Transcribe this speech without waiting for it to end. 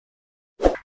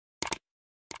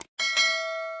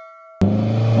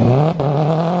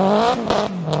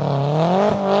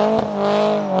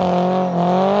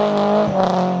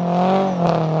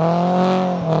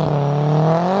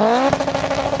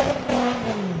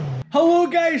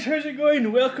guys, how's it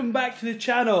going? Welcome back to the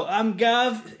channel. I'm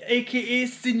Gav, aka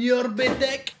Senor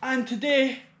BEYTEK, and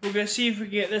today we're going to see if we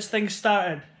can get this thing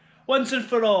started once and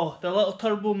for all, the little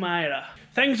turbo Mira.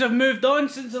 Things have moved on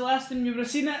since the last time you would have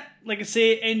seen it. Like I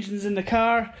say, engine's in the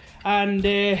car, and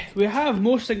we have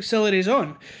most auxiliaries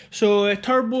on. So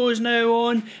turbo is now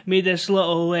on, made this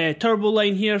little turbo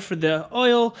line here for the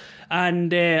oil,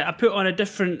 and I put on a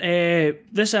different,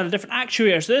 this had a different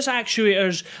actuator. So this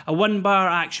actuator's a 1 bar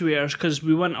actuator because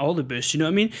we want all the boost, you know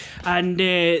what I mean? And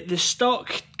the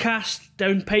stock cast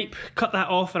down pipe, cut that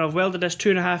off, and I've welded this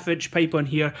 2.5 inch pipe on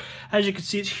here. As you can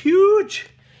see, it's huge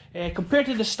compared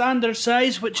to the standard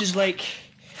size, which is like,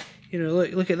 you know,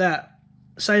 look at that,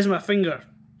 size of my finger,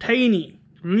 tiny,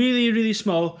 really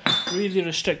small, really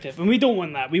restrictive, and we don't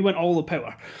want that. We want all the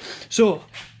power. So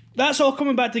that's all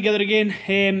coming back together again.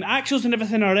 Axles and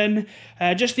everything are in.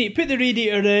 Just need to put the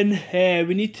radiator in.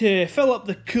 We need to fill up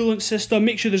the coolant system,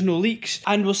 make sure there's no leaks,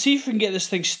 and we'll see if we can get this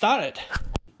thing started.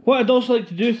 What I'd also like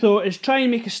to do though is try and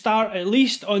make a start at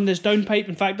least on this downpipe.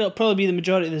 In fact, that'll probably be the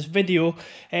majority of this video.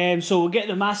 So we'll get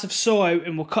the massive saw out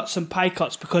and we'll cut some pie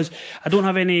cuts because I don't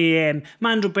have any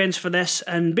mandrel bends for this.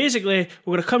 And basically,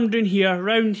 we're going to come down here,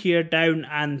 round here, down,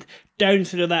 and down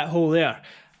through that hole there.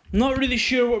 I'm not really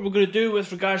sure what we're going to do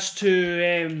with regards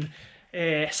to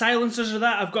silencers or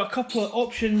that. I've got a couple of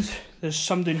options. There's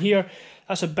some down here.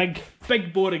 That's a big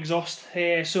bore exhaust.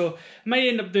 So I might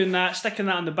end up doing that, sticking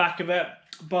that on the back of it.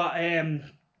 But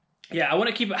yeah, I want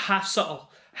to keep it half subtle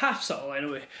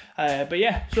anyway. But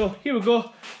yeah, so here we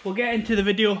go. We'll get into the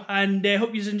video and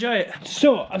hope you enjoy it.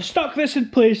 So I've stuck this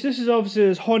in place. This is obviously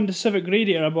this Honda Civic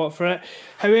radiator I bought for it.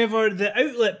 However, the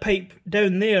outlet pipe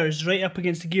down there is right up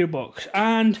against the gearbox,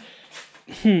 and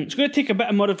it's going to take a bit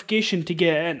of modification to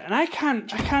get it in, and I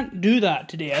can't do that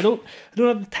today. I don't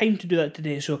have the time to do that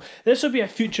today. So this will be a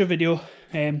future video.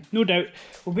 No doubt.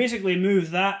 We'll basically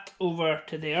move that over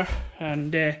to there,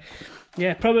 and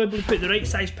yeah, probably put the right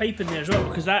size pipe in there as well,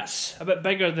 because that's a bit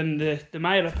bigger than the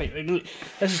Mira pipe. Like, look,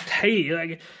 this is tiny.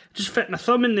 Like, just fit my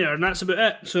thumb in there, and that's about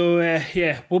it. So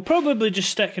yeah, we'll probably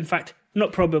just stick. In fact,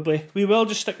 not probably. We will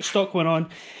just stick the stock one on.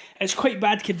 It's quite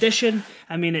bad condition.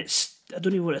 I mean, I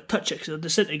don't even want to touch it because it'll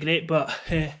disintegrate. But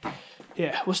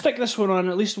yeah, we'll stick this one on.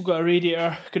 At least we've got a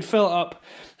radiator. Could fill it up,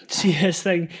 see this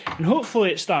thing, and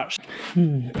hopefully it starts.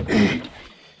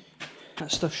 That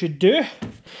stuff should do.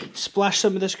 Splash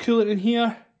some of this coolant in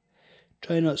here.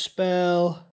 Try not to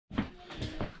spill.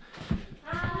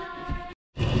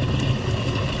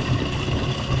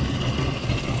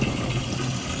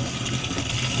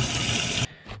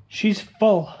 She's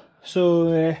full,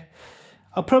 so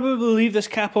I'll probably leave this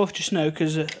cap off just now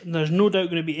because there's no doubt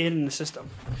going to be air in the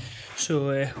system.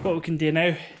 So what we can do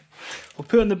now, we'll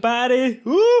put on the battery.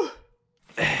 Woo!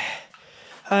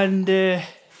 And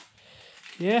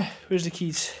yeah, where's the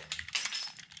keys?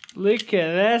 Look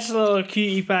at this little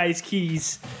cutie pie's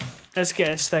keys. Let's get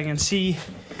this thing and see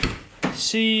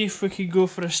if we can go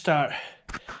for a start.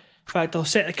 In fact, I'll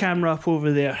set the camera up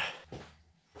over there.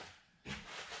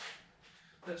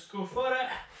 Let's go for it.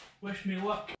 Wish me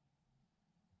luck.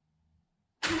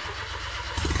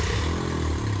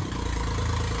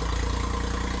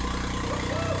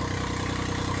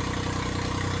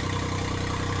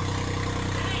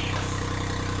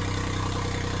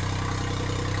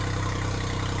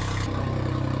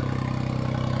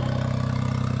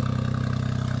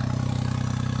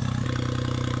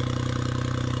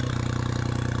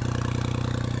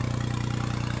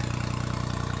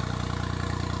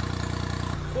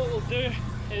 What we'll do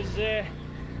is let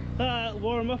that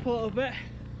warm up a little bit,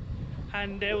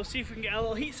 and we'll see if we can get a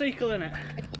little heat cycle in it.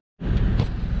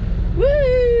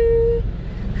 Woo!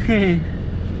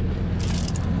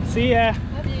 See ya!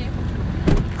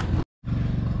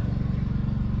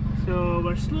 So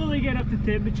we're slowly getting up to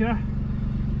temperature,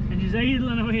 and she's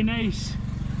idling away nice.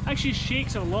 Actually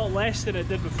shakes a lot less than it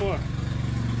did before,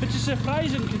 which is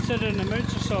surprising considering the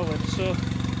mounts are solid, so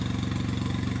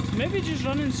maybe just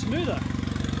running smoother.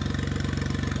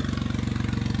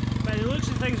 By the looks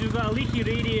of things, we've got a leaky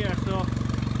radiator though,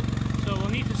 so we'll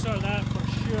need to sort that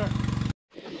for sure.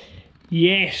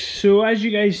 Yes, so as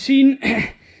you guys seen,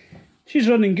 she's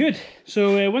running good.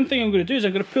 So one thing I'm going to do is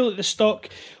I'm going to pull out the stock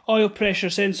oil pressure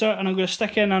sensor, and I'm going to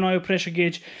stick in an oil pressure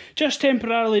gauge just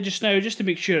temporarily just now, just to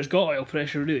make sure it's got oil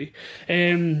pressure really,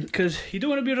 because you don't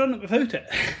want to be running without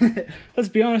it. Let's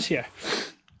be honest here.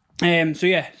 So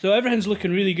yeah, so everything's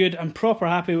looking really good. I'm proper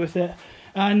happy with it,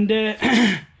 and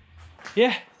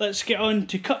yeah, let's get on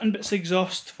to cutting bits of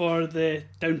exhaust for the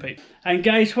downpipe. And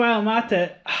guys, while I'm at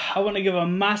it, I want to give a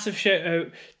massive shout out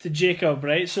to Jacob,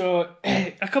 right? So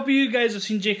a couple of you guys have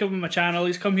seen Jacob on my channel.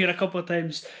 He's come here a couple of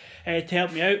times. to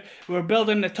help me out. We're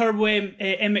building the Turbo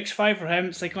MX5 for him.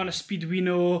 It's like on a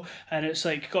Speedwino, and it's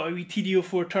like got a wee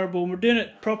TD04 turbo, and we're doing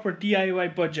it proper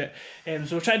DIY budget.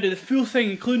 So we're trying to do the full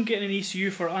thing, including getting an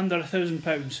ECU for under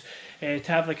 £1,000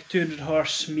 to have like a 200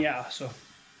 horse Mira. So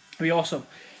it'll be awesome.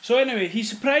 So anyway, he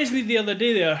surprised me the other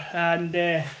day there, and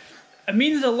it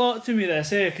means a lot to me this,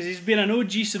 because he's been an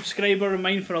OG subscriber of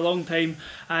mine for a long time,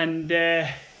 and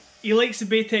he likes the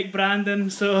BEYTEK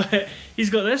branding, so he's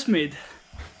got this made.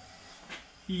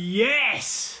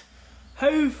 Yes!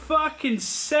 How fucking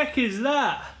sick is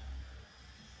that?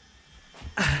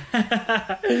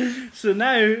 So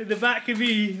now, the back of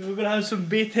me, we're going to have some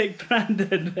BEYTEK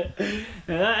branding.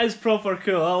 Now that is proper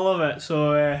cool, I love it.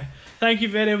 So thank you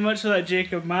very much for that,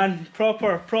 Jacob, man.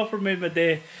 Proper made my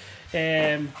day.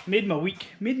 Made my week,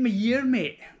 made my year,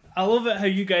 mate. I love it how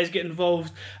you guys get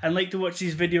involved and like to watch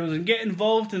these videos and get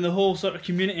involved in the whole sort of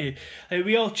community. Like,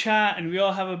 we all chat and we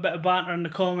all have a bit of banter in the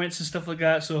comments and stuff like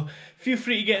that. So feel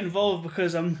free to get involved,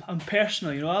 because I'm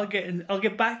personal. You know, I'll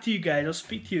get back to you guys. I'll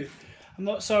speak to you. I'm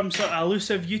not some sort of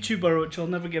elusive YouTuber which will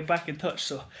never get back in touch.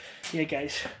 So yeah,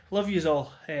 guys, love yous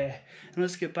all. And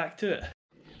let's get back to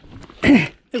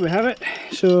it. There we have it.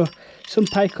 So some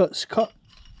pie cuts cut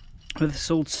with this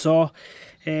old saw,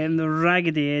 and the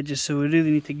raggedy edges, so we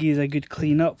really need to give a good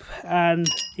clean up. And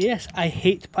yes, I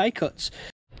hate pie cuts.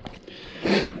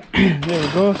 There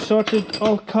we go, sorted,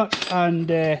 all cut,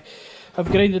 and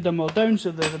I've grinded them all down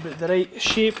so they're about the right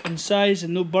shape and size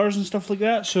and no burrs and stuff like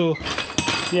that. So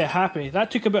yeah, happy. That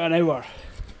took about an hour.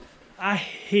 I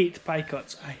hate pie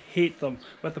cuts, I hate them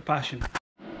with a passion.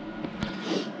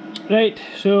 Right,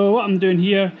 so what I'm doing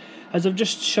here is I've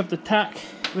just shoved the tack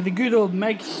with the good old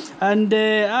MIG, and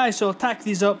so I'll tack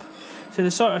these up to the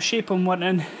sort of shape I'm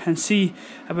wanting and see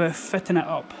about fitting it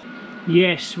up.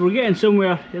 Yes, we're getting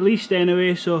somewhere, at least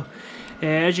anyway. So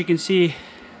as you can see,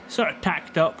 sort of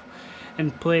tacked up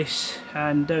in place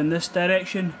and down this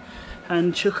direction,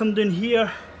 and she'll come down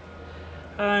here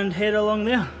and head along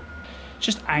there.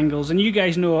 Just angles, and you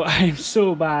guys know I'm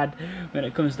so bad when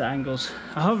it comes to angles.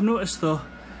 I have noticed though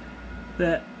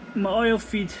that my oil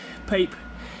feed pipe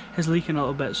is leaking a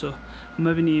little bit, so I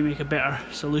maybe need to make a better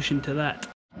solution to that.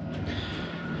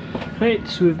 Right,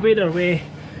 so we've made our way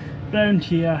round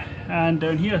here and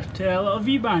down here to a little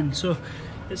V-band, so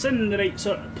it's in the right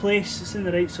sort of place, it's in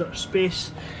the right sort of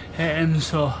space,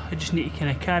 so I just need to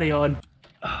kind of carry on.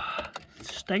 It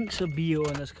stinks of BO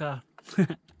in this car.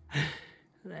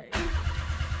 Right.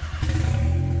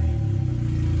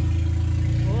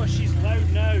 Oh, she's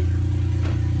loud now.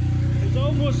 It's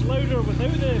almost louder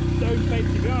without the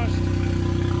downpipe, to be honest.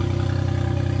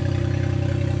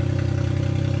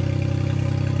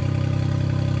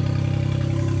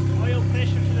 Oil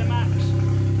pressure to the max.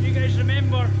 You guys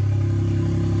remember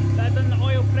that I've done the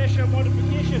oil pressure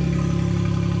modification?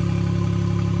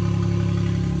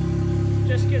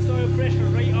 Just gets the oil pressure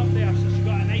right up there, so she's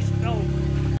got a nice build.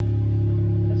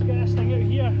 Let's get this thing out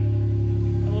here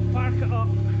and we'll park it up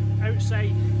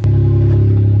outside.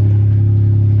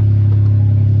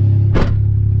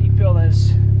 All this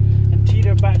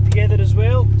interior back together as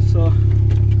well, so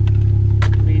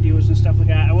radios and stuff like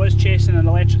that. I was chasing an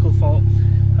electrical fault.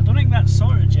 I don't think that's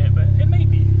sorted yet, but it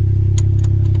might be.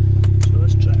 So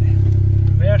let's try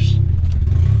reverse.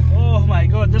 Oh my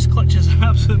god, this clutch is an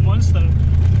absolute monster.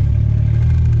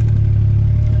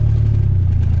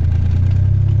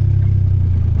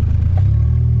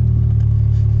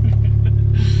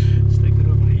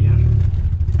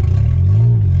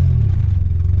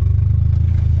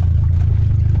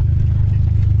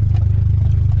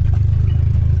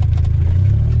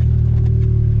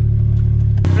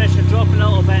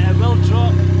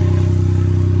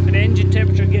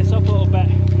 Gets up a little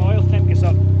bit, the oil temp gets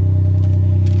up,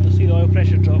 you'll see the oil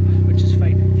pressure drop, which is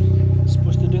fine. It's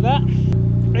supposed to do that.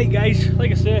 Right guys,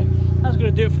 like I say, that's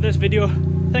going to do it for this video.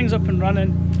 Things up and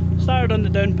running, started on the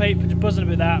downpipe, just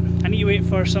buzzing about that. I need to wait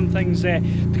for some things to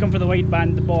come for the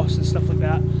wideband, the boss and stuff like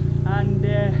that, and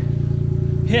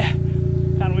yeah,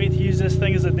 can't wait to use this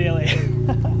thing as a daily.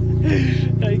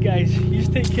 Right guys, you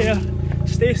take care,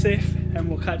 stay safe, and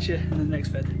we'll catch you in the next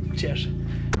vid. Cheers.